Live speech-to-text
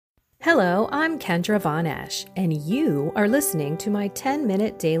Hello, I'm Kendra Von Esch, and you are listening to my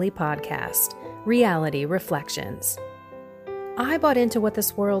 10-minute daily podcast, Reality Reflections. I bought into what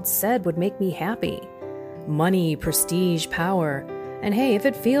this world said would make me happy. Money, prestige, power. And hey, if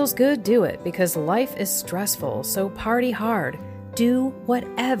it feels good, do it, because life is stressful, so party hard. Do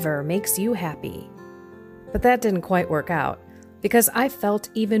whatever makes you happy. But that didn't quite work out, because I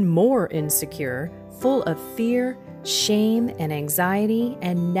felt even more insecure, full of fear, shame, and anxiety,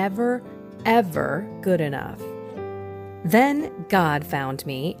 and never, ever good enough. Then God found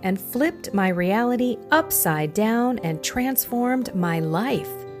me and flipped my reality upside down and transformed my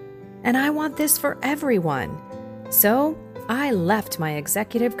life. And I want this for everyone. So I left my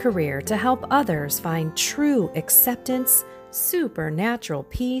executive career to help others find true acceptance, supernatural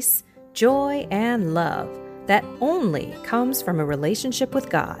peace, joy, and love that only comes from a relationship with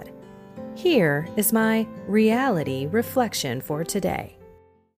God. Here is my reality reflection for today.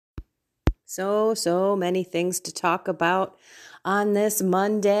 So many things to talk about on this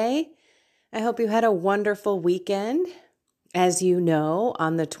Monday. I hope you had a wonderful weekend. As you know,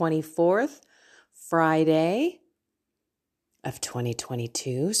 on the 24th, Friday of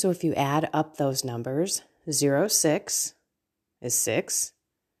 2022. So if you add up those numbers, 06 is 6,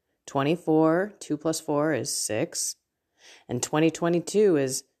 24, 2 plus 4 is 6, and 2022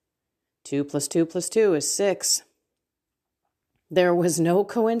 is 2 plus 2 plus 2 is 6. There was no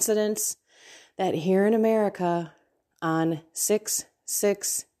coincidence that here in America on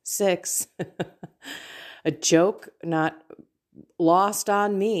 666, a joke not lost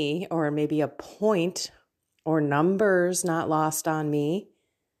on me, or maybe a point or numbers not lost on me,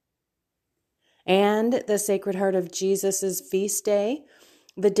 and the Sacred Heart of Jesus' feast day.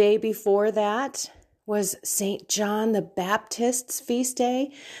 The day before that was St. John the Baptist's feast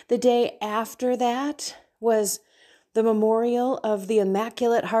day. The day after that was the memorial of the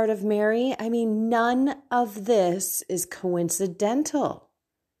Immaculate Heart of Mary. I mean, none of this is coincidental.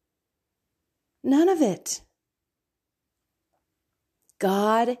 None of it.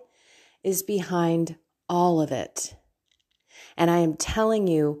 God is behind all of it. And I am telling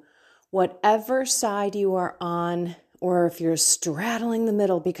you, whatever side you are on, or if you're straddling the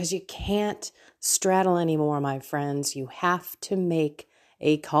middle, because you can't straddle anymore, my friends, you have to make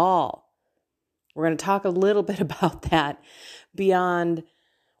a call. We're going to talk a little bit about that beyond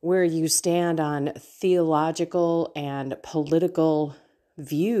where you stand on theological and political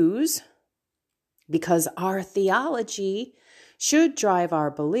views, because our theology should drive our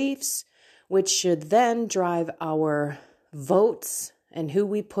beliefs, which should then drive our votes and who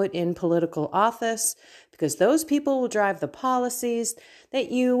we put in political office, because those people will drive the policies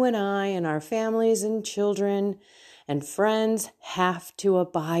that you and I and our families and children and friends have to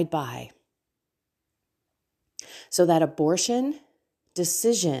abide by. So that abortion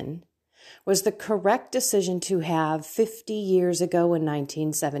decision was the correct decision to have 50 years ago in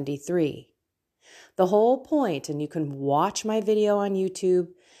 1973. The whole point, and you can watch my video on YouTube,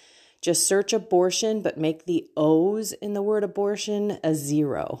 just search abortion, but make the O's in the word abortion a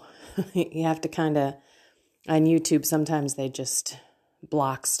 0. You have to kind of, on YouTube, sometimes they just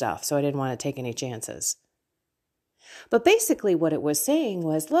block stuff, so I didn't want to take any chances. But basically what it was saying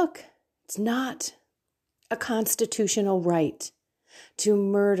was, look, it's not a constitutional right to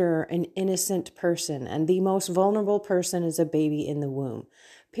murder an innocent person, and the most vulnerable person is a baby in the womb.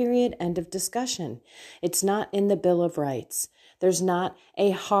 Period. End of discussion. It's not in the Bill of Rights. There's not a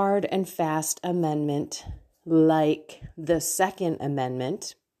hard and fast amendment like the Second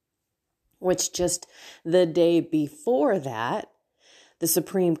Amendment, which just the day before that, the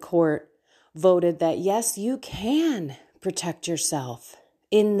Supreme Court voted that, yes, you can protect yourself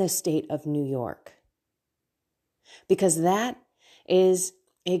in the state of New York, because that is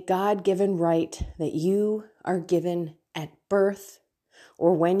a God-given right that you are given at birth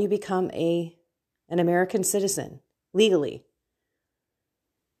or when you become an American citizen legally.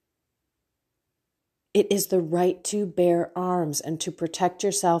 It is the right to bear arms and to protect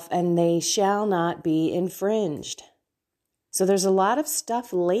yourself, and they shall not be infringed. So there's a lot of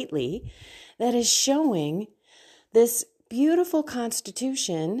stuff lately that is showing this beautiful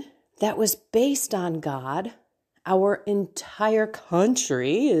Constitution that was based on God. Our entire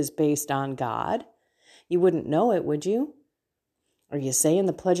country is based on God. You wouldn't know it, would you? Are you saying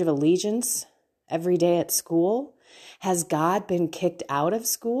the Pledge of Allegiance every day at school? Has God been kicked out of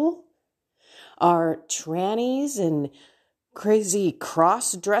school? Are trannies and crazy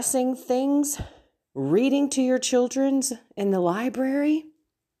cross-dressing things reading to your children in the library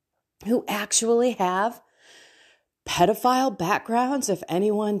who actually have pedophile backgrounds, if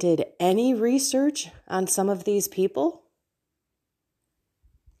anyone did any research on some of these people?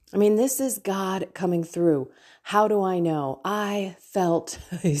 I mean, this is God coming through. How do I know? I felt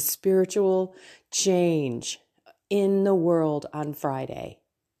a spiritual change in the world on Friday.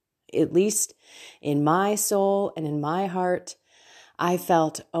 At least in my soul and in my heart, I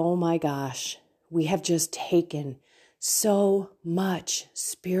felt, oh my gosh, we have just taken so much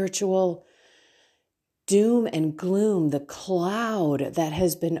spiritual doom and gloom, the cloud that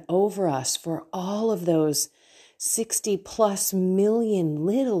has been over us for all of those 60 plus million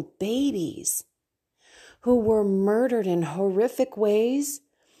little babies who were murdered in horrific ways,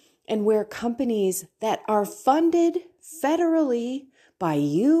 and where companies that are funded federally by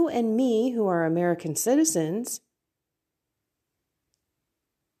you and me, who are American citizens,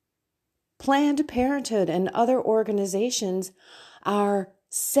 Planned Parenthood and other organizations are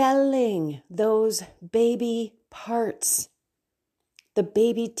selling those baby parts, the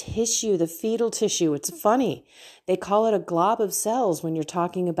baby tissue, the fetal tissue. It's funny. They call it a glob of cells when you're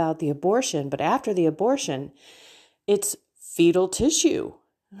talking about the abortion, but after the abortion, it's fetal tissue,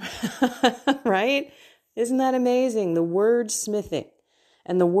 right? Isn't that amazing? The word smithing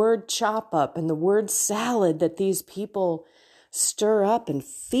and the word chop up and the word salad that these people stir up and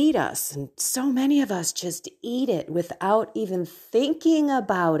feed us. And so many of us just eat it without even thinking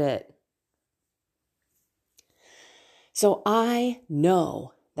about it. So I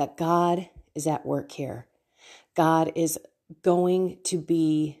know that God is at work here. God is going to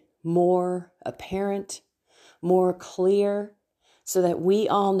be more apparent, more clear, so that we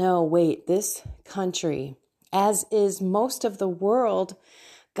all know, wait, this country, as is most of the world,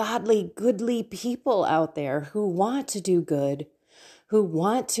 godly, goodly people out there who want to do good, who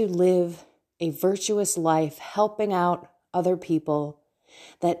want to live a virtuous life, helping out other people,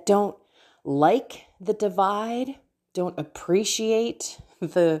 that don't like the divide, don't appreciate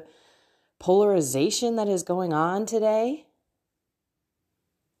the polarization that is going on today.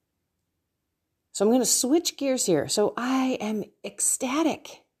 So I'm going to switch gears here. So I am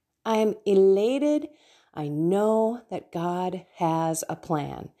ecstatic. I am elated. I know that God has a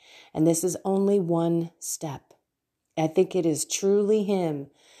plan, and this is only one step. I think it is truly Him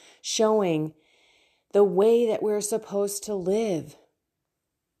showing the way that we're supposed to live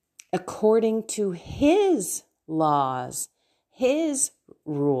according to His laws, His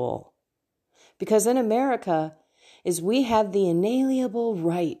rule. Because in America, is we have the inalienable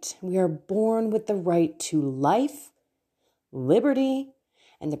right. We are born with the right to life, liberty,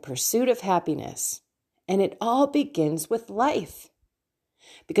 and the pursuit of happiness. And it all begins with life.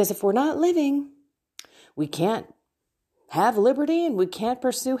 Because if we're not living, we can't have liberty and we can't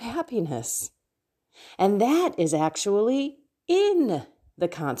pursue happiness. And that is actually in the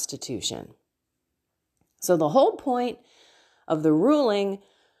Constitution. So the whole point of the ruling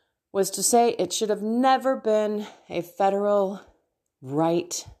was to say it should have never been a federal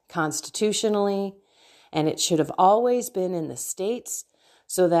right constitutionally, and it should have always been in the states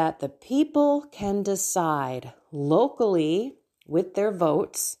so that the people can decide locally with their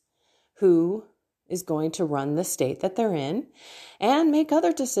votes who is going to run the state that they're in and make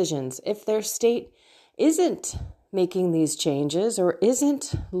other decisions. If their state isn't making these changes or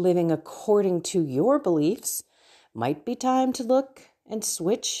isn't living according to your beliefs, might be time to look and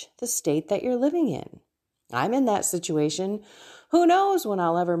switch the state that you're living in. I'm in that situation. Who knows when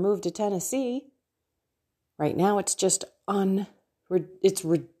I'll ever move to Tennessee? Right now, it's just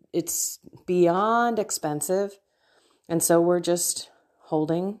it's beyond expensive. And so we're just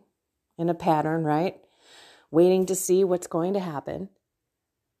holding in a pattern, right? Waiting to see what's going to happen.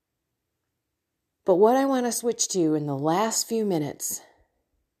 But what I want to switch to in the last few minutes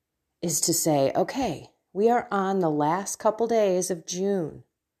is to say, okay, we are on the last couple days of June.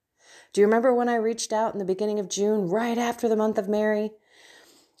 Do you remember when I reached out in the beginning of June, right after the month of Mary?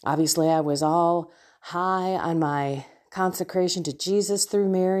 Obviously, I was all high on my consecration to Jesus through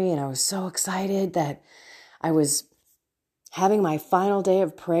Mary, and I was so excited that I was having my final day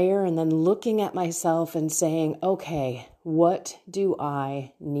of prayer and then looking at myself and saying, okay, what do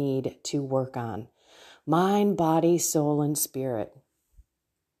I need to work on? Mind, body, soul, and spirit.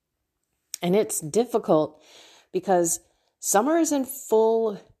 And it's difficult because summer is in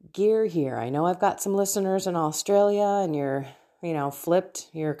full gear here. I know I've got some listeners in Australia and you're, flipped.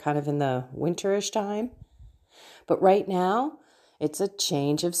 You're kind of in the winterish time. But right now, it's a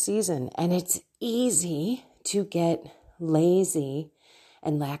change of season and it's easy to get lazy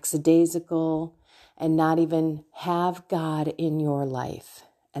and lackadaisical and not even have God in your life.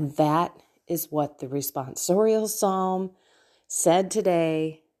 And that is what the responsorial psalm said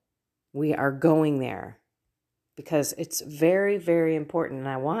today. We are going there because it's very, very important. And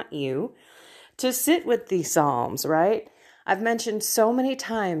I want you to sit with these psalms, right? I've mentioned so many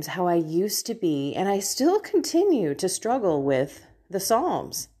times how I used to be, and I still continue to struggle with the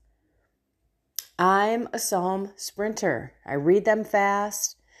Psalms. I'm a Psalm sprinter. I read them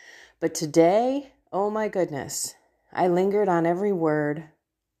fast, but today, oh my goodness, I lingered on every word.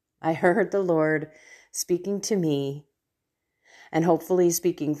 I heard the Lord speaking to me and hopefully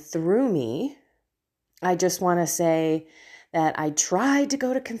speaking through me. I just want to say that I tried to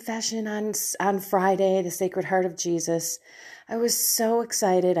go to confession on Friday, the Sacred Heart of Jesus. I was so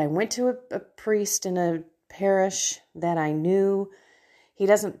excited. I went to a priest in a parish that I knew. He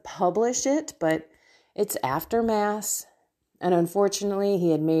doesn't publish it, but it's after Mass. And unfortunately,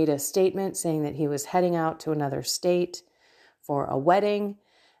 he had made a statement saying that he was heading out to another state for a wedding.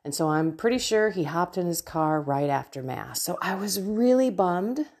 And so I'm pretty sure he hopped in his car right after Mass. So I was really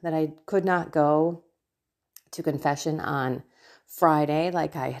bummed that I could not go to confession on Friday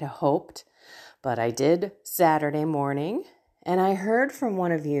like I had hoped, but I did Saturday morning, and I heard from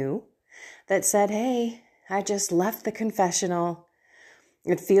one of you that said, hey, I just left the confessional.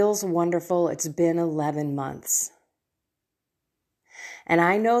 It feels wonderful. It's been 11 months. And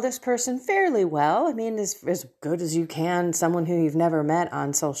I know this person fairly well. I mean, as good as you can, someone who you've never met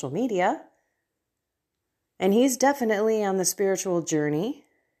on social media. And he's definitely on the spiritual journey.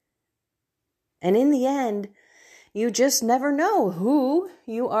 And in the end, you just never know who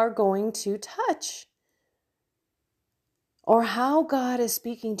you are going to touch or how God is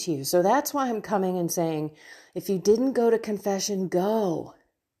speaking to you. So that's why I'm coming and saying, if you didn't go to confession, go.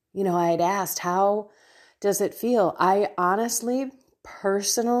 I had asked, how does it feel? I honestly,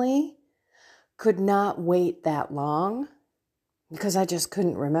 personally, could not wait that long because I just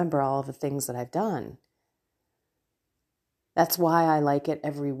couldn't remember all of the things that I've done. That's why I like it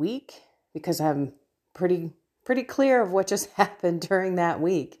every week, because I'm pretty clear of what just happened during that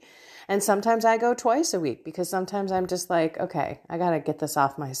week. And sometimes I go twice a week because sometimes I'm just like, okay, I got to get this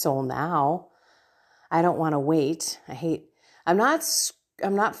off my soul now. I don't want to wait. I'm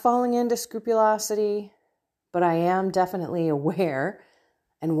not falling into scrupulosity, but I am definitely aware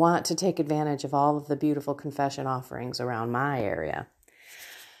and want to take advantage of all of the beautiful confession offerings around my area.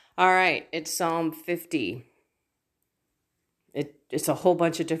 All right, it's Psalm 50. It's a whole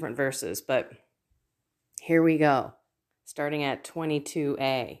bunch of different verses, but here we go, starting at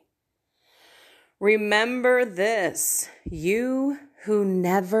 22a. Remember this, you who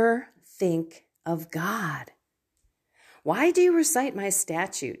never think of God. Why do you recite my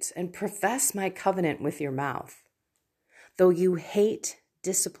statutes and profess my covenant with your mouth, though you hate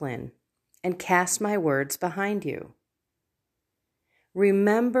discipline and cast my words behind you?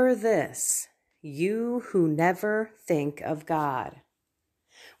 Remember this, you who never think of God.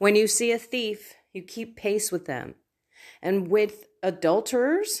 When you see a thief, you keep pace with them, and with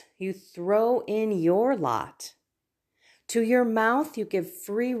adulterers, you throw in your lot. To your mouth you give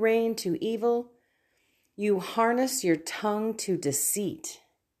free rein to evil. You harness your tongue to deceit.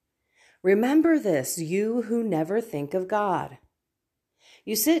 Remember this, you who never think of God.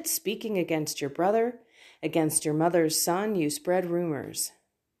 You sit speaking against your brother, against your mother's son, you spread rumors.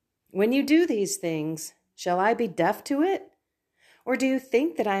 When you do these things, shall I be deaf to it? Or do you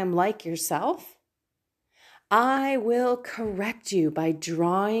think that I am like yourself? I will correct you by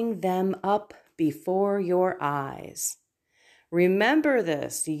drawing them up before your eyes. Remember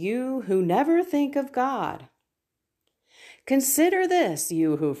this, you who never think of God. Consider this,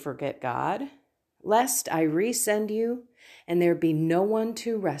 you who forget God, lest I resend you and there be no one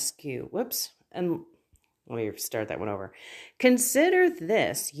to rescue. And let me start that one over. Consider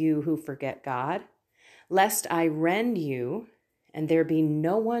this, you who forget God, lest I rend you and there be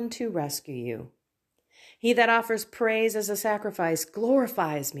no one to rescue you. He that offers praise as a sacrifice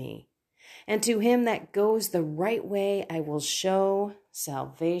glorifies me, and to him that goes the right way I will show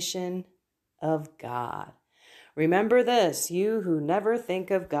salvation of God. Remember this, you who never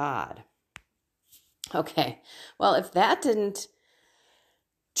think of God. Okay, well, if that didn't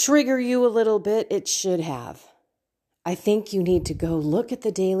trigger you a little bit, it should have. I think you need to go look at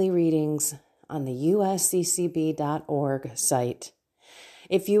the daily readings on the usccb.org site.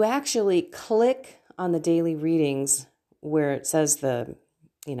 If you actually click on the daily readings where it says the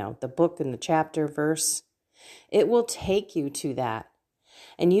book and the chapter verse, it will take you to that.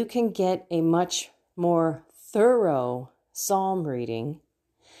 And you can get a much more thorough psalm reading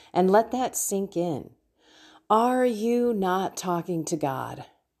and let that sink in. Are you not talking to God?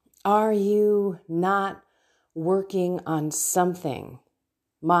 Are you not working on something?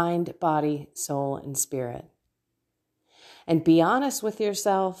 Mind, body, soul, and spirit. And be honest with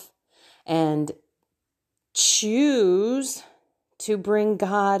yourself and choose to bring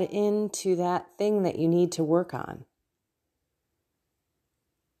God into that thing that you need to work on.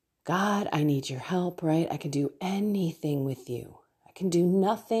 God, I need your help, right? I can do anything with you. I can do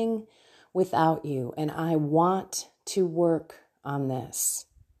nothing without you. And I want to work on this.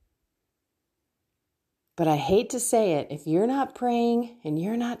 But I hate to say it, if you're not praying and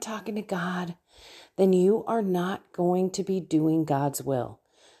you're not talking to God, then you are not going to be doing God's will.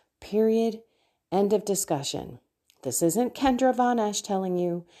 Period. End of discussion. This isn't Kendra Von Esch telling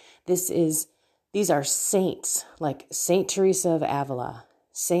you. These are saints like Saint Teresa of Avila,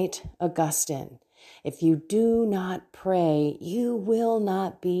 Saint Augustine. If you do not pray, you will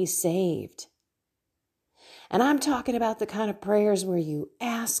not be saved. And I'm talking about the kind of prayers where you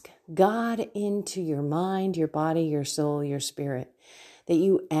ask God into your mind, your body, your soul, your spirit, that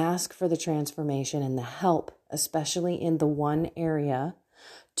you ask for the transformation and the help, especially in the one area,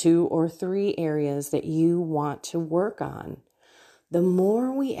 2 or 3 areas that you want to work on. The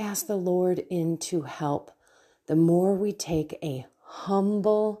more we ask the Lord into help, the more we take a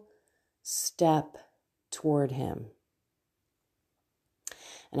humble step toward Him.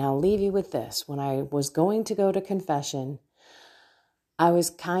 And I'll leave you with this. When I was going to go to confession, I was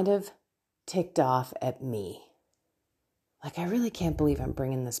kind of ticked off at me. Like, I really can't believe I'm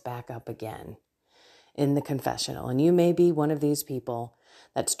bringing this back up again in the confessional. And you may be one of these people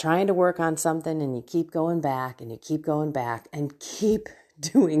that's trying to work on something and you keep going back and you keep going back and keep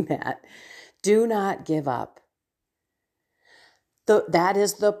doing that. Do not give up. That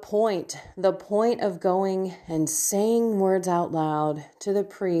is the point. The point of going and saying words out loud to the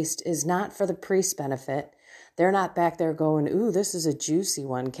priest is not for the priest's benefit. They're not back there going, ooh, this is a juicy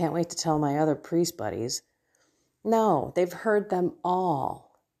one. Can't wait to tell my other priest buddies. No, they've heard them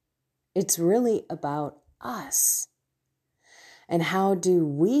all. It's really about us. And how do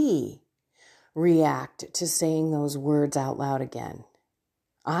we react to saying those words out loud again?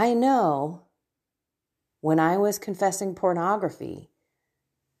 I know when I was confessing pornography,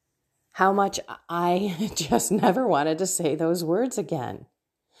 how much I just never wanted to say those words again.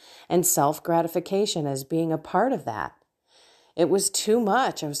 And self-gratification as being a part of that. It was too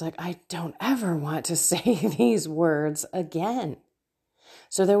much. I was like, I don't ever want to say these words again.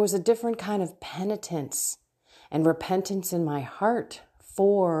 So there was a different kind of penitence and repentance in my heart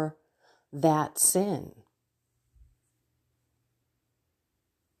for that sin.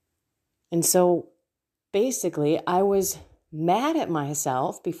 And so basically, I was mad at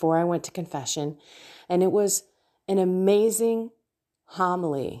myself before I went to confession, and it was an amazing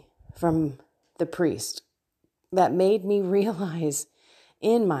homily from the priest that made me realize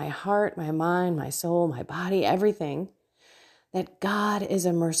in my heart, my mind, my soul, my body, everything, that God is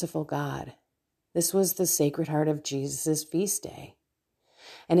a merciful God. This was the Sacred Heart of Jesus' feast day.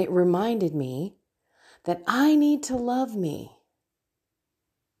 And it reminded me that I need to love me.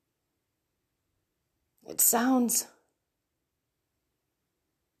 It sounds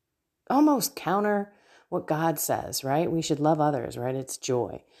almost counter what God says, right? We should love others, right? It's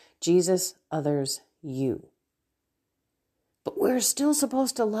joy. Jesus, others, you. But we're still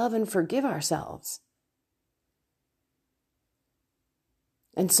supposed to love and forgive ourselves.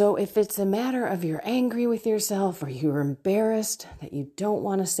 And so if it's a matter of you're angry with yourself or you're embarrassed that you don't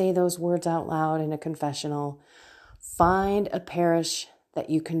want to say those words out loud in a confessional, find a parish that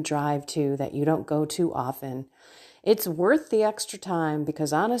you can drive to that you don't go to often. It's worth the extra time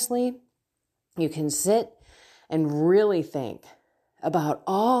because honestly, you can sit and really think about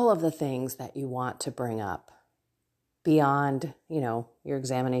all of the things that you want to bring up beyond, your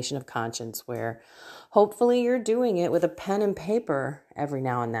examination of conscience, where hopefully you're doing it with a pen and paper every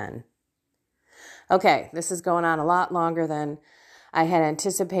now and then. Okay, this is going on a lot longer than I had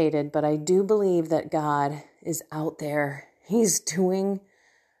anticipated, but I do believe that God is out there. He's doing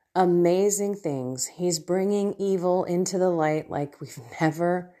amazing things. He's bringing evil into the light like we've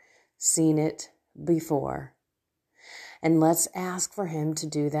never seen it before. And let's ask for Him to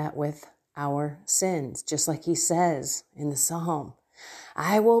do that with our sins, just like He says in the Psalm.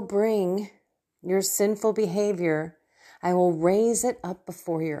 I will bring your sinful behavior, I will raise it up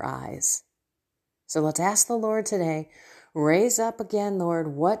before your eyes. So let's ask the Lord today, raise up again, Lord,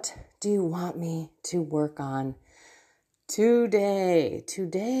 what do you want me to work on today?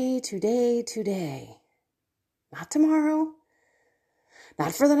 Today. Not tomorrow.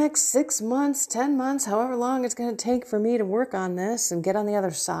 Not for the next 6 months, 10 months, however long it's going to take for me to work on this and get on the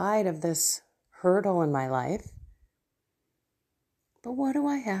other side of this hurdle in my life. But what do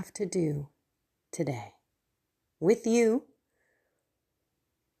I have to do today? With you,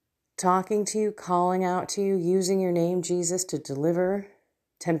 talking to you, calling out to you, using your name, Jesus, to deliver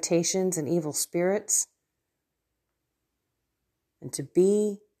temptations and evil spirits, and to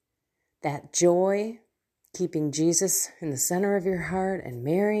be that joy keeping Jesus in the center of your heart and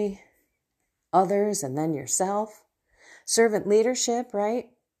Mary, others, and then yourself. Servant leadership, right?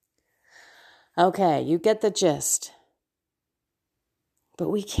 Okay, you get the gist. But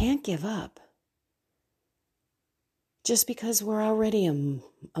we can't give up. Just because we're already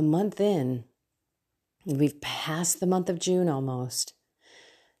a month in, and we've passed the month of June almost,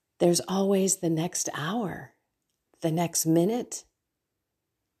 there's always the next hour, the next minute,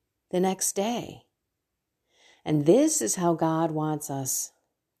 the next day. And this is how God wants us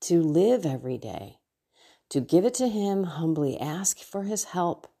to live every day, to give it to Him, humbly ask for His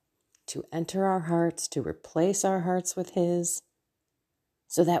help, to enter our hearts, to replace our hearts with His,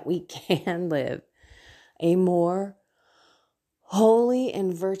 so that we can live a more holy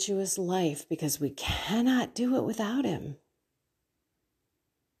and virtuous life, because we cannot do it without Him.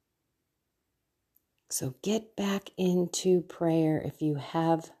 So get back into prayer if you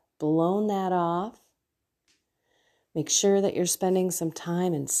have blown that off. Make sure that you're spending some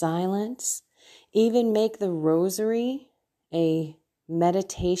time in silence. Even make the rosary a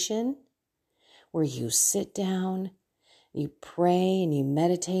meditation where you sit down, you pray and you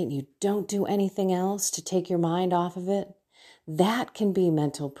meditate and you don't do anything else to take your mind off of it. That can be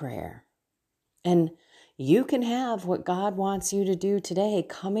mental prayer. And you can have what God wants you to do today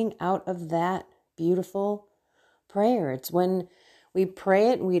coming out of that beautiful prayer. It's when we pray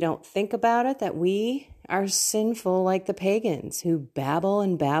it and we don't think about it that we are sinful, like the pagans who babble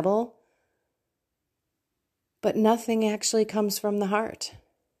and babble, but nothing actually comes from the heart.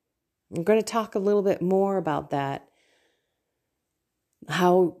 I'm going to talk a little bit more about that,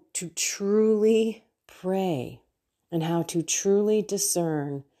 how to truly pray and how to truly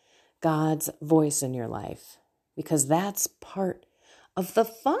discern God's voice in your life, because that's part of the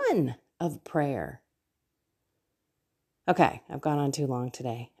fun of prayer. Okay, I've gone on too long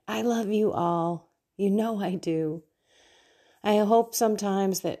today. I love you all. You know I do. I hope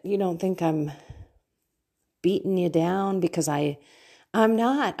sometimes that you don't think I'm beating you down, because I'm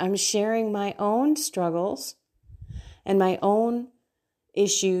not. I'm sharing my own struggles and my own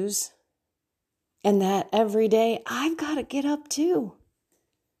issues, and that every day I've got to get up too.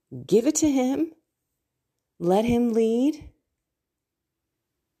 Give it to Him. Let Him lead.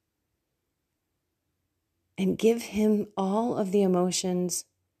 And give Him all of the emotions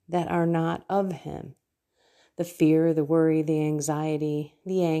that are not of Him. The fear, the worry, the anxiety,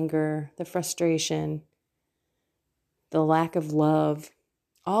 the anger, the frustration, the lack of love,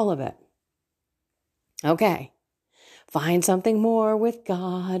 all of it. Okay. Find something more with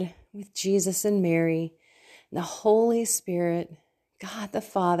God, with Jesus and Mary, the Holy Spirit, God the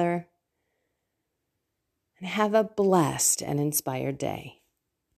Father, and have a blessed and inspired day.